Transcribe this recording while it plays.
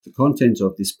The content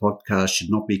of this podcast should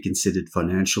not be considered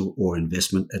financial or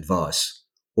investment advice.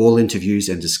 All interviews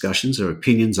and discussions are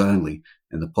opinions only,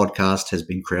 and the podcast has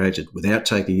been created without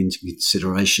taking into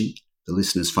consideration the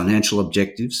listener's financial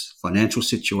objectives, financial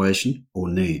situation, or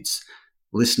needs.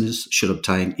 Listeners should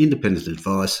obtain independent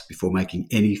advice before making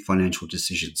any financial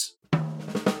decisions.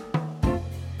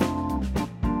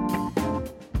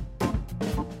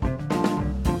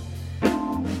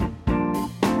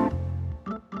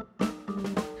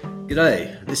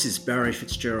 G'day, this is Barry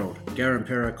Fitzgerald,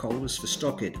 NdPr columnist for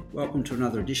Stockhead. Welcome to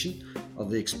another edition of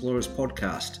the Explorers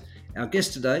Podcast. Our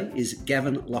guest today is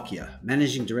Gavin Lockyer,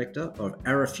 Managing Director of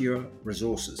Arafura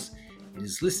Resources. It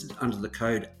is listed under the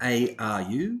code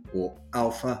ARU, or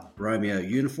Alpha Romeo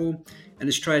Uniform, and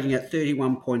is trading at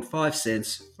 31.5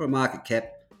 cents for a market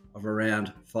cap of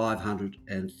around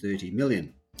 530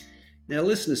 million. Now,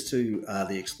 listeners to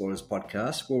the Explorers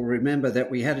Podcast will remember that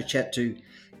we had a chat to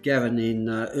Gavin in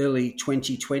early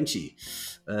 2020.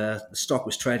 The stock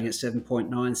was trading at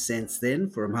 7.9 cents then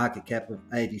for a market cap of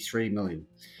 83 million.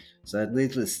 So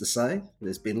needless to say,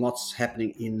 there's been lots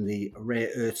happening in the rare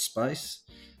earth space,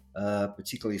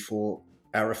 particularly for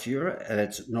Arafura at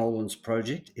its Nolans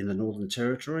Project in the Northern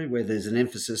Territory, where there's an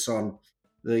emphasis on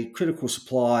the critical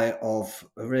supply of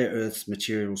rare earths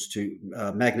materials to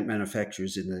magnet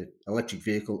manufacturers in the electric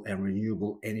vehicle and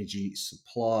renewable energy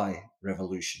supply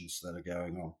revolutions that are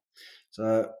going on.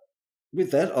 So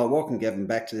with that, I welcome Gavin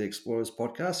back to the Explorers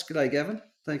Podcast. G'day, Gavin.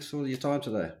 Thanks for your time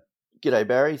today. G'day,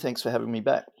 Barry. Thanks for having me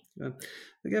back.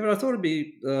 Gavin, I thought it'd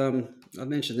be, I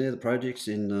mentioned there the projects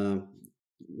in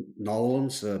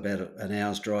Nolans, about an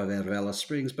hour's drive out of Alice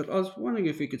Springs, but I was wondering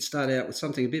if we could start out with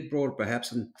something a bit broader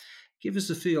perhaps and give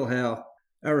us a feel how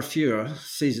Arafura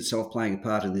sees itself playing a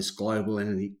part in this global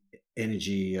energy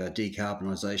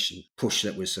decarbonisation push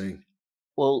that we're seeing.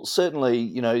 Well,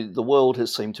 certainly, the world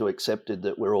has seemed to accepted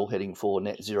that we're all heading for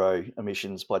net zero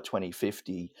emissions by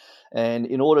 2050. And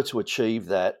in order to achieve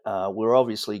that, we're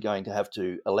obviously going to have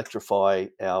to electrify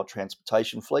our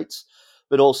transportation fleets,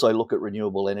 but also look at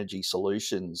renewable energy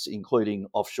solutions, including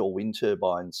offshore wind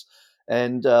turbines.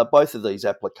 And both of these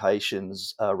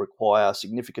applications require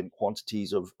significant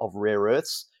quantities of rare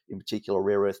earths, in particular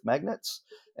rare earth magnets.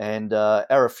 And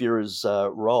Arafura's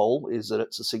role is that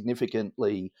it's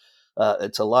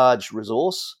it's a large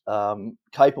resource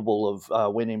capable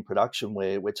of, when in production,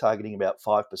 we're targeting about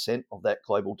 5% of that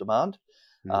global demand.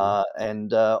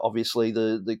 And obviously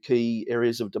the key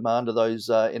areas of demand are those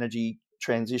energy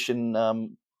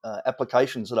transition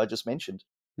applications that I just mentioned.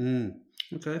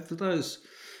 Okay, for those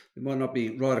who might not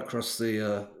be right across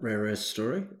the rare earth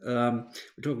story, we're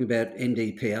talking about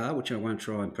NdPr, which I won't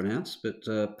try and pronounce, but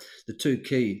the two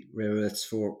key rare earths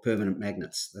for permanent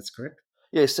magnets. That's correct?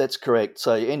 Yes, that's correct.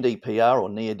 So NdPr or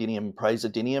neodymium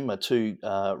praseodymium are two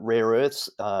rare earths,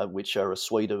 which are a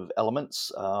suite of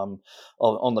elements on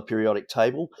the periodic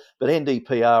table. But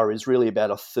NdPr is really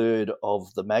about a third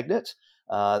of the magnet.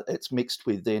 It's mixed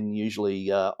with then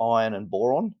usually iron and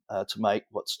boron to make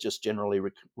what's just generally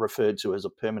referred to as a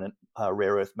permanent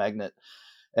rare earth magnet.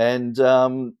 And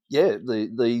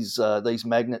these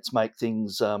magnets make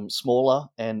things smaller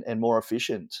and more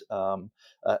efficient.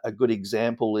 A good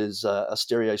example is a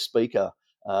stereo speaker,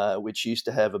 which used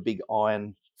to have a big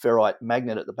iron ferrite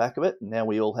magnet at the back of it. And now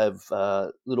we all have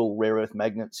little rare earth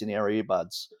magnets in our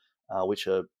earbuds, which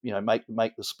are make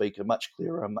the speaker much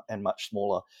clearer and much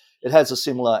smaller. It has a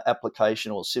similar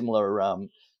application or similar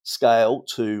scale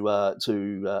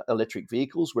to electric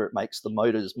vehicles, where it makes the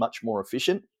motors much more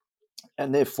efficient.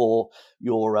 And therefore,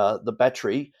 the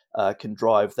battery can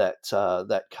drive that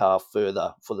car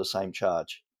further for the same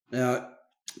charge. Now,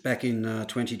 back in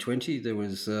 2020, there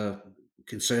was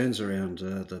concerns around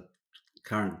the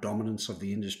current dominance of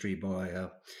the industry by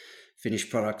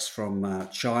finished products from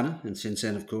China, and since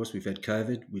then, of course, we've had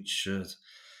COVID, which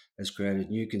has created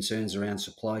new concerns around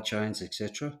supply chains,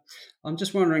 etc. I'm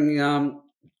just wondering,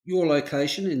 your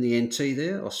location in the NT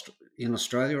there, in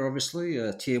Australia, obviously,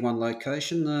 a tier 1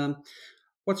 location.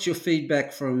 What's your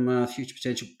feedback from future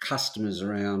potential customers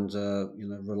around,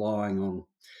 relying on,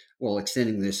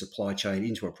 extending their supply chain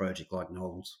into a project like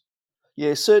Nolans?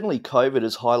 Yeah, certainly COVID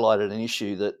has highlighted an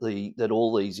issue that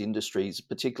all these industries,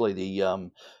 particularly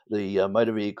the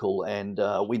motor vehicle and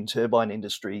wind turbine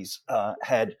industries,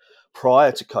 had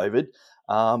prior to COVID.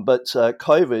 But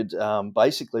COVID,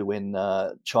 basically, when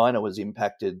China was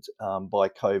impacted by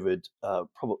COVID,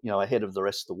 probably ahead of the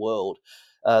rest of the world,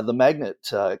 the magnet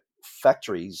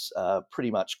factories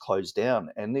pretty much closed down,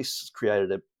 and this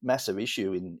created a massive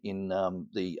issue in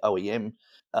the OEM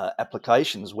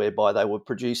applications, whereby they were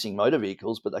producing motor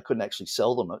vehicles, but they couldn't actually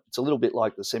sell them. It's a little bit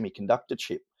like the semiconductor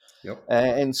chip. Yep.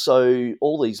 And so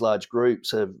all these large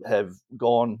groups have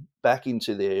gone back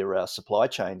into their supply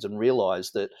chains and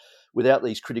realised that without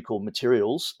these critical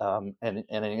materials, and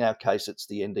in our case it's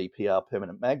the NdPr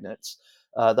permanent magnets,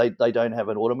 they don't have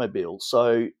an automobile.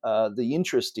 So the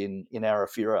interest in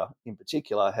Arafura in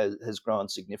particular has grown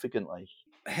significantly.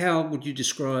 How would you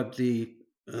describe the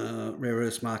rare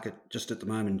earths market just at the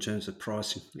moment in terms of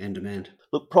pricing and demand?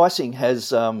 Look, pricing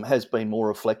has been more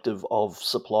reflective of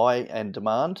supply and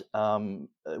demand,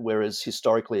 whereas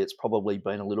historically it's probably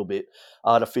been a little bit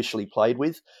artificially played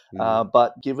with. Mm.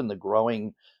 But given the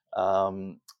growing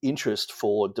interest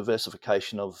for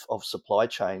diversification of supply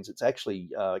chains, it's actually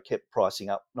kept pricing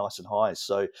up nice and high.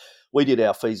 So we did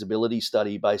our feasibility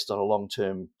study based on a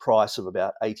long-term price of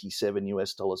about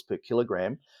 $87 per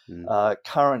kilogram. Mm.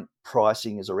 Current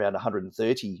pricing is around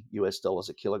 $130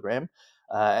 a kilogram.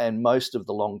 And most of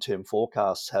the long-term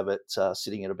forecasts have it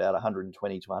sitting at about $120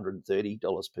 to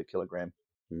 $130 per kilogram.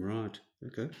 Right.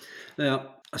 Okay.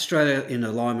 Now, Australia, in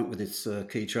alignment with its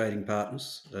key trading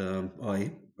partners,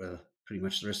 i.e., pretty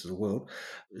much the rest of the world,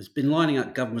 has been lining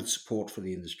up government support for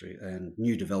the industry and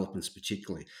new developments,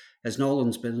 particularly. Has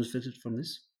Nolans benefited from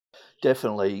this?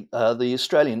 Definitely.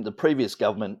 The previous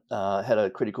government had a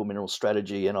critical mineral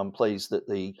strategy, and I'm pleased that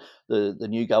the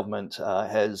new government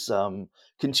has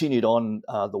continued on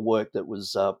the work that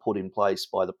was put in place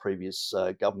by the previous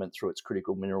government through its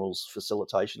Critical Minerals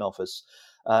Facilitation Office.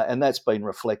 And that's been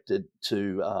reflected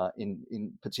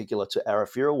in particular to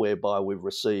Arafura, whereby we've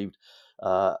received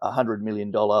a $100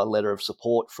 million letter of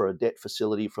support for a debt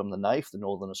facility from the NAIF, the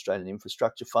Northern Australian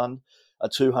Infrastructure Fund, a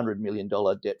 $200 million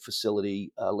debt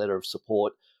facility letter of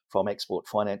support from Export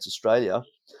Finance Australia,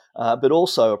 but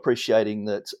also appreciating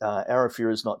that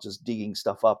Arafura is not just digging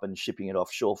stuff up and shipping it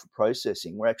offshore for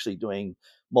processing. We're actually doing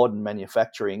modern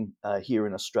manufacturing here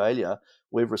in Australia.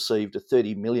 We've received a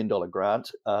 $30 million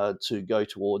grant to go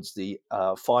towards the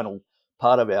final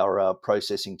part of our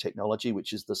processing technology,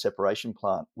 which is the separation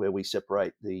plant, where we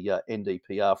separate the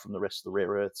NdPr from the rest of the rare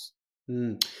earths.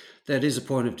 Mm. That is a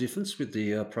point of difference with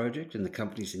the project and the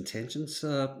company's intentions.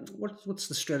 What's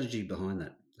the strategy behind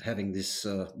that? Having this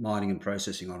mining and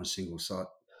processing on a single site.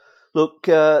 Look,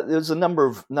 there's a number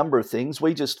of things.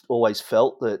 We just always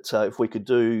felt that if we could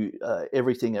do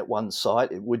everything at one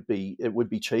site, it would be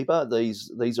cheaper.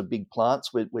 These are big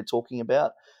plants we're talking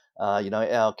about.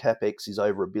 Our capex is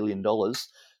over $1 billion.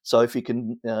 So if you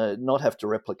can not have to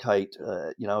replicate,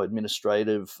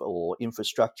 administrative or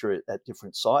infrastructure at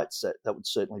different sites, that would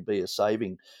certainly be a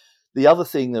saving. The other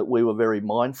thing that we were very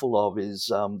mindful of is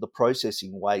the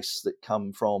processing wastes that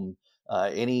come from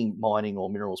any mining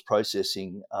or minerals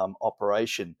processing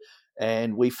operation.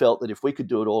 And we felt that if we could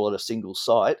do it all at a single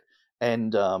site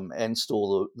and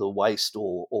store the waste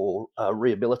or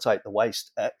rehabilitate the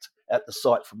waste at the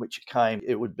site from which it came,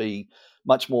 it would be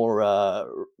much more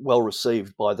well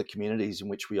received by the communities in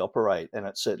which we operate. And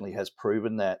it certainly has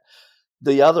proven that.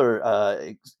 The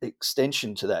other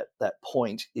extension to that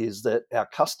point is that our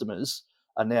customers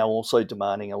are now also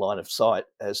demanding a line of sight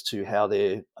as to how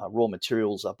their raw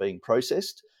materials are being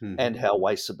processed and Hmm. how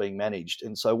wastes are being managed.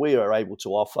 And so we are able to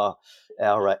offer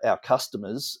our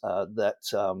customers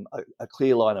a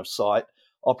clear line of sight,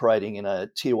 operating in a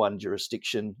tier one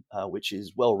jurisdiction, which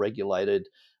is well regulated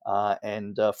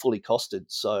and fully costed.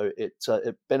 So it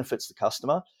benefits the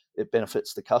customer. It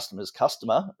benefits the customer's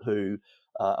customer, who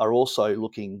are also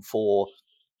looking for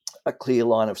a clear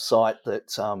line of sight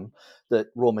that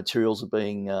raw materials are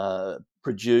being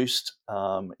produced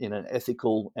in an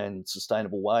ethical and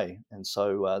sustainable way. And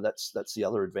so that's the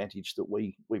other advantage that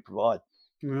we provide.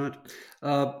 Right.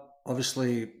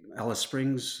 Obviously, Alice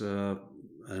Springs,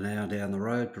 an hour down the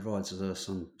road, provides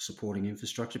some supporting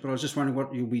infrastructure. But I was just wondering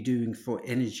what you'll be doing for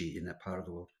energy in that part of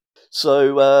the world.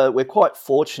 So we're quite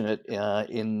fortunate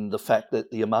in the fact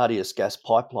that the Amadeus gas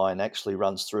pipeline actually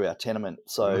runs through our tenement.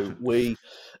 So Right. we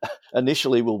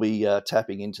initially will be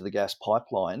tapping into the gas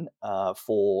pipeline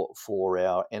for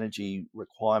our energy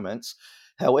requirements.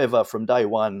 However, from day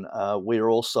one, we're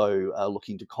also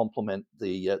looking to complement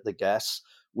the gas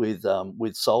with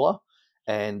solar,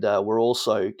 and we're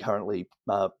also currently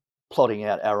plotting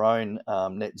out our own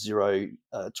net zero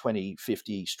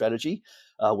 2050 strategy,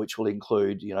 which will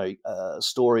include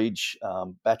storage,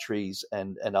 batteries,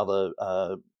 and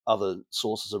other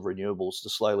sources of renewables to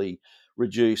slowly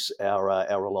reduce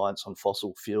our reliance on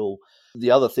fossil fuel.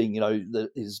 The other thing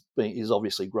that is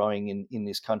obviously growing in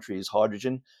this country is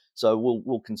hydrogen. So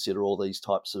we'll consider all these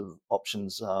types of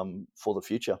options for the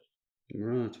future.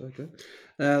 Right. Okay.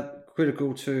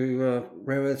 Critical to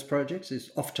rare earths projects is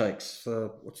offtakes.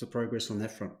 What's the progress on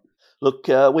that front? Look,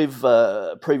 we've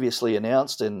previously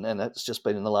announced, and it's just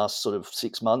been in the last sort of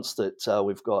 6 months, that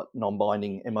we've got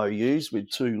non-binding MOUs with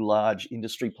two large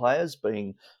industry players,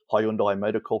 being Hyundai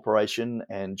Motor Corporation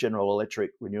and General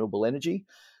Electric Renewable Energy.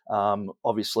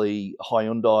 Obviously,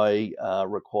 Hyundai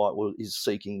is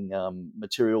seeking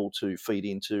material to feed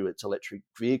into its electric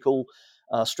vehicle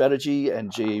strategy,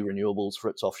 and GE Renewables for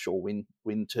its offshore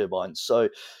wind turbines. So,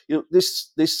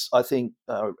 this I think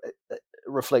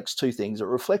reflects two things. It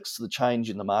reflects the change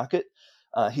in the market.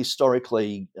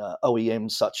 Historically,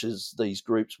 OEMs such as these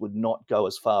groups would not go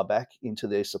as far back into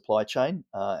their supply chain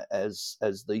as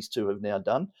these two have now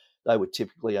done. They would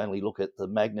typically only look at the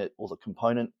magnet or the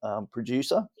component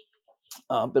producer.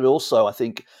 But also, I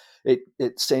think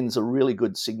it sends a really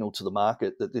good signal to the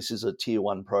market that this is a tier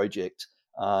one project,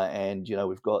 and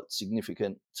we've got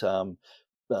significant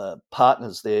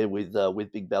partners there with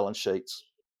big balance sheets.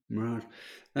 Right.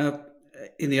 Uh,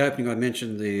 in the opening, I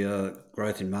mentioned the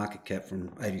growth in market cap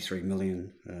from 83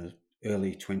 million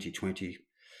early 2020 to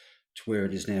where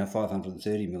it is now,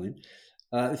 530 million.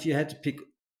 If you had to pick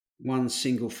one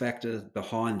single factor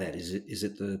behind that, is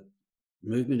it the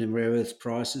movement in rare earths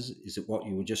prices? Is it what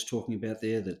you were just talking about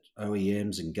there, that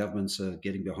OEMs and governments are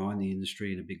getting behind the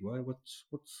industry in a big way?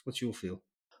 What's your feel?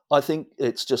 I think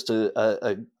it's just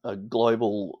a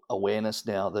global awareness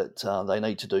now that they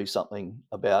need to do something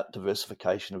about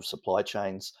diversification of supply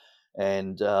chains,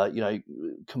 and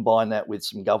combine that with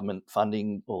some government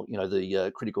funding, or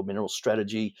the critical mineral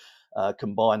strategy.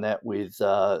 Combine that with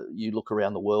you look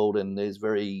around the world, and there's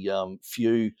very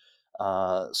few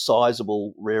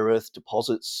sizable rare earth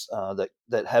deposits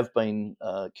that have been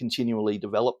continually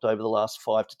developed over the last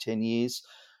 5 to 10 years.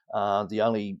 The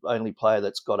only player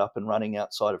that's got up and running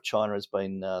outside of China has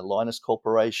been Lynas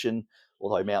Corporation,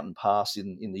 although Mountain Pass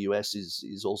in the US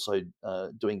is also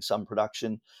doing some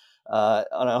production.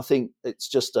 And I think it's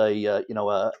just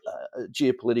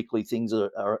geopolitically things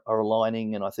are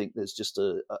aligning, and I think there's just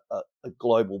a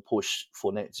global push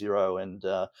for net zero, and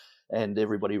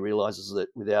everybody realizes that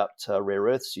without rare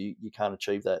earths, you can't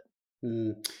achieve that.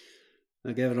 Mm.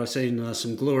 Now, Gavin, I've seen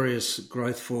some glorious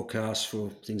growth forecasts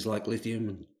for things like lithium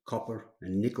and copper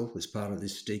and nickel as part of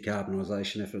this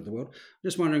decarbonisation effort of the world.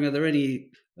 Just wondering, are there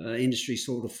any industry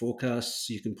sort of forecasts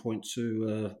you can point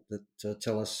to that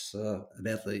tell us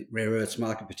about the rare earths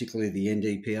market, particularly the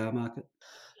NdPr market?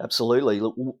 Absolutely.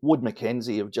 Look, Wood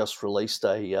Mackenzie have just released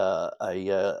a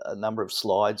number of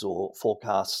slides or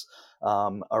forecasts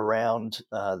around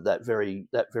that very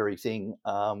thing,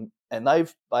 and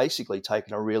they've basically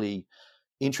taken a really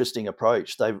interesting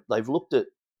approach. They've looked at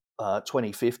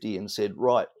 2050 and said,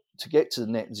 right, to get to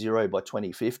net zero by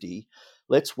 2050,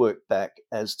 let's work back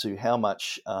as to how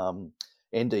much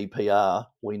NdPr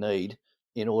we need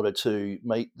in order to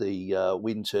meet the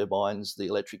wind turbines, the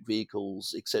electric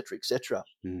vehicles, etc., etc.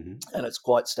 Mm-hmm. And it's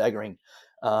quite staggering.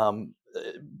 Um,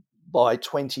 by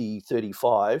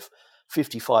 2035,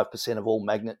 55% of all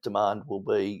magnet demand will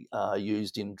be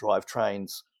used in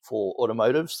drivetrains for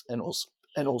automotives, and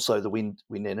also the wind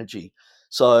energy.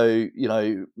 So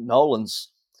Nolans,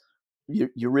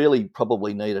 you really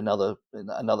probably need another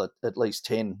at least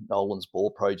 10 Nolans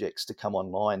Bore projects to come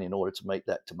online in order to meet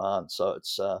that demand. So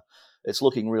it's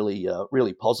looking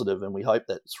really positive, and we hope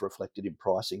that's reflected in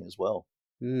pricing as well.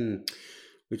 Mm.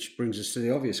 Which brings us to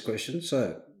the obvious question.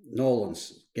 So,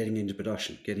 Nolans getting into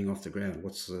production, getting off the ground.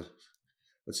 What's the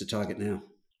target now?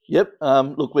 Yep.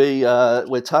 Look,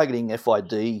 we're targeting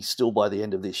FID still by the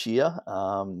end of this year,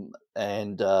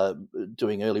 and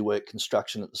doing early work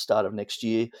construction at the start of next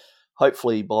year.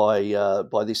 Hopefully by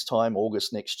this time,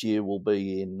 August next year, we'll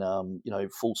be in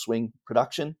full swing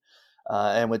production,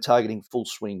 and we're targeting full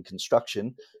swing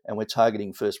construction, and we're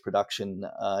targeting first production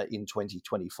in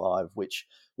 2025, which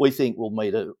we think will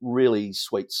meet a really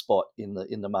sweet spot in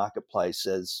the marketplace,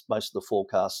 as most of the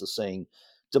forecasts are seeing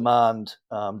demand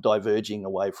diverging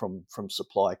away from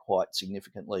supply quite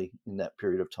significantly in that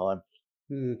period of time.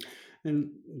 Mm.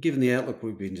 And given the outlook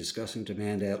we've been discussing,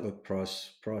 demand outlook,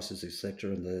 prices,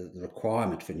 etc., and the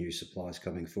requirement for new supplies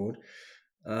coming forward,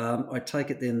 I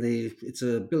take it then it's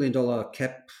a $1 billion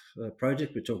cap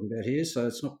project we're talking about here, so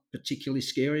it's not particularly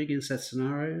scary against that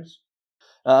scenarios.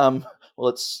 Um,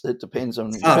 well, it depends on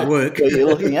It's hard work. where you're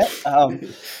looking at.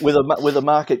 With a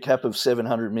market cap of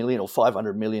 700 million or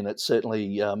 500 million, it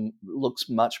certainly looks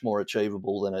much more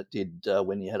achievable than it did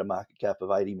when you had a market cap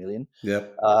of 80 million.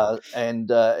 Yep. And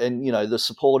the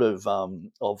support of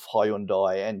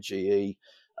Hyundai and GE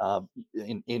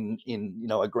in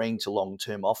agreeing to long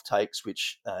term offtakes,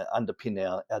 which underpin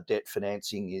our debt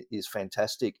financing, is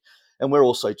fantastic. And we're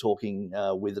also talking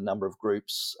with a number of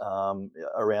groups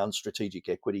around strategic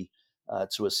equity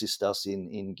to assist us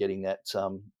in getting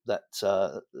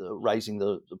raising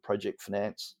the project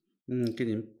finance. Can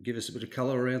you give us a bit of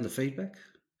colour around the feedback?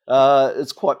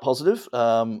 It's quite positive.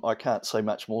 I can't say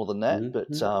much more than that,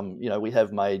 but we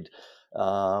have made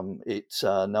it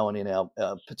known in our,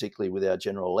 particularly with our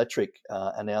General Electric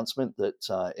announcement,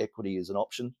 that equity is an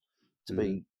option to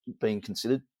be being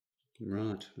considered.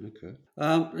 Right. Okay.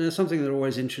 Something that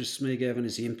always interests me, Gavin,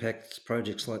 is the impact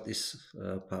projects like this,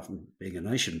 apart from being a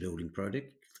nation-building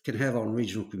project, can have on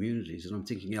regional communities. And I'm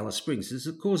thinking Alice Springs. Is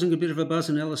it causing a bit of a buzz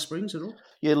in Alice Springs at all?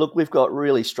 Yeah, look, we've got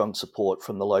really strong support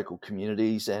from the local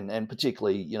communities, and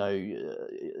particularly,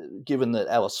 given that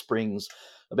Alice Springs,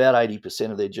 about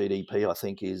 80% of their GDP, I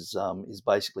think, is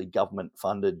basically government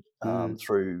funded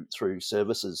through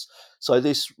services. So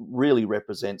this really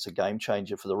represents a game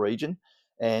changer for the region.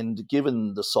 And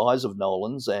given the size of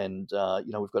Nolans, and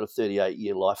we've got a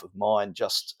 38-year life of mine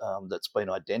just that's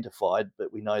been identified,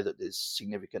 but we know that there's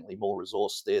significantly more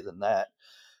resource there than that.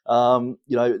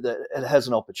 That it has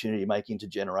an opportunity to make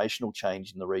intergenerational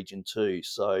change in the region too.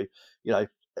 So,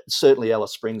 certainly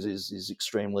Alice Springs is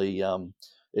extremely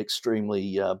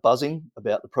buzzing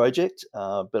about the project,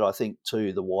 but I think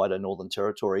too the wider Northern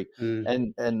Territory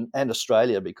and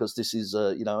Australia, because this is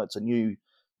it's a new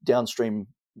downstream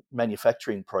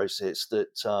manufacturing process that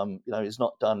is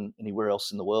not done anywhere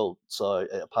else in the world, so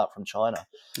apart from China.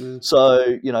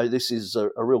 So this is a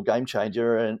real game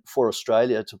changer, and for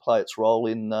Australia to play its role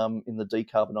in the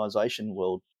decarbonisation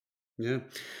world. Yeah,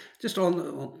 just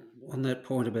on that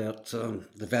point about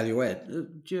the value add,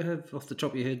 do you have off the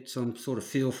top of your head some sort of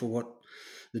feel for what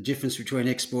the difference between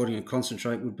exporting a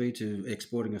concentrate would be to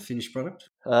exporting a finished product?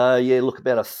 Look,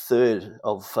 about a third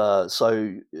of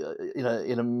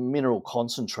in a mineral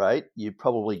concentrate, you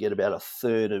probably get about a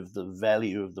third of the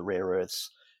value of the rare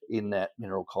earths in that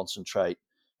mineral concentrate,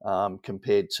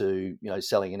 compared to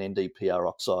selling an NdPr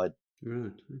oxide.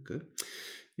 Right. Okay.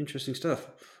 Interesting stuff.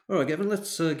 All right, Gavin,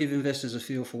 let's give investors a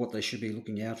feel for what they should be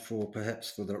looking out for,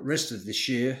 perhaps for the rest of this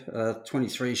year.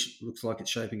 23 looks like it's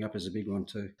shaping up as a big one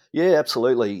too. Yeah,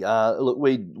 absolutely. Look,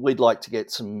 we'd like to get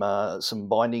some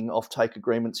binding offtake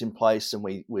agreements in place, and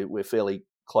we're fairly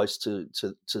close to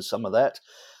some of that.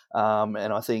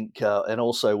 And I think, and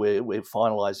also we're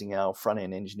finalising our front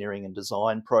end engineering and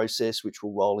design process, which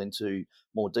will roll into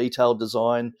more detailed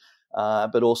design.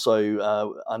 But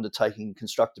also undertaking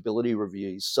constructability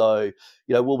reviews. So,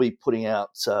 we'll be putting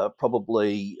out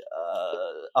probably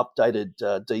updated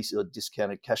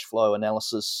discounted cash flow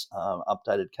analysis,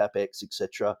 updated capex,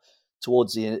 etc.,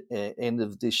 towards the end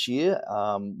of this year,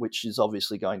 which is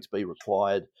obviously going to be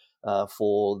required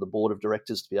for the board of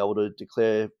directors to be able to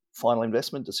declare final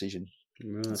investment decision.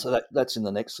 Right. So that's in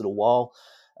the next little while.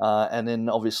 And then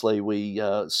obviously we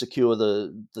secure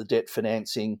the debt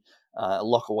financing,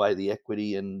 lock away the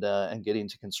equity, and get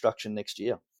into construction next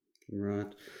year.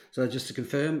 Right. So just to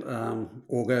confirm,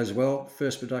 all goes well,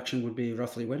 first production would be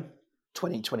roughly when?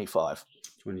 2025.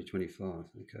 2025.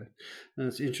 Okay.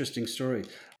 That's an interesting story.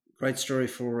 Great story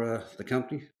for the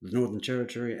company, the Northern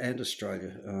Territory and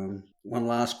Australia. One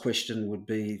last question would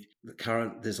be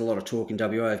there's a lot of talk in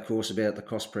WA, of course, about the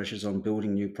cost pressures on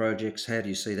building new projects. How do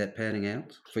you see that panning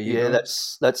out for you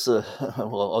guys? That's I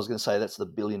was going to say that's the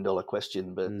 $1 billion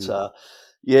question, but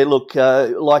look,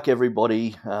 like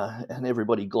everybody and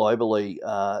everybody globally,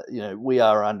 we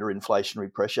are under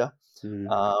inflationary pressure.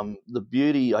 The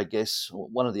beauty, I guess,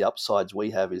 one of the upsides we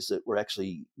have is that we're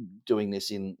actually doing this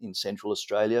in Central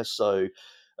Australia. So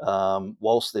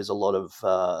whilst there's a lot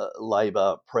of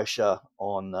labour pressure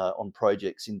on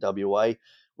projects in WA,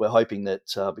 we're hoping that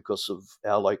because of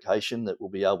our location, that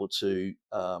we'll be able to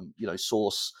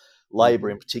source labour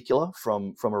in particular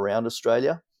from around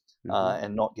Australia.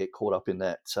 And not get caught up in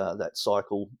that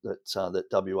cycle that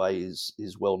WA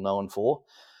is well known for.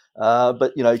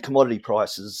 But commodity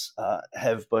prices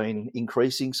have been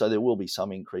increasing, so there will be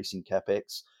some increase in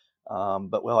capex.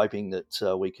 But we're hoping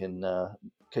that we can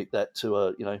keep that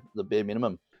to the bare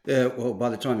minimum. Yeah, well, by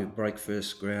the time you break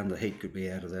first ground, the heat could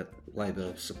be out of that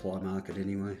labour supply market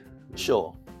anyway.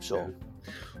 Sure. Yeah.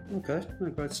 Okay,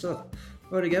 great stuff.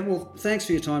 Righty, Gavin, well, thanks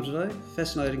for your time today.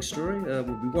 Fascinating story. We'll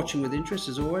be watching with interest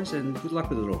as always, and good luck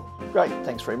with it all. Great,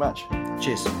 thanks very much.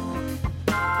 Cheers.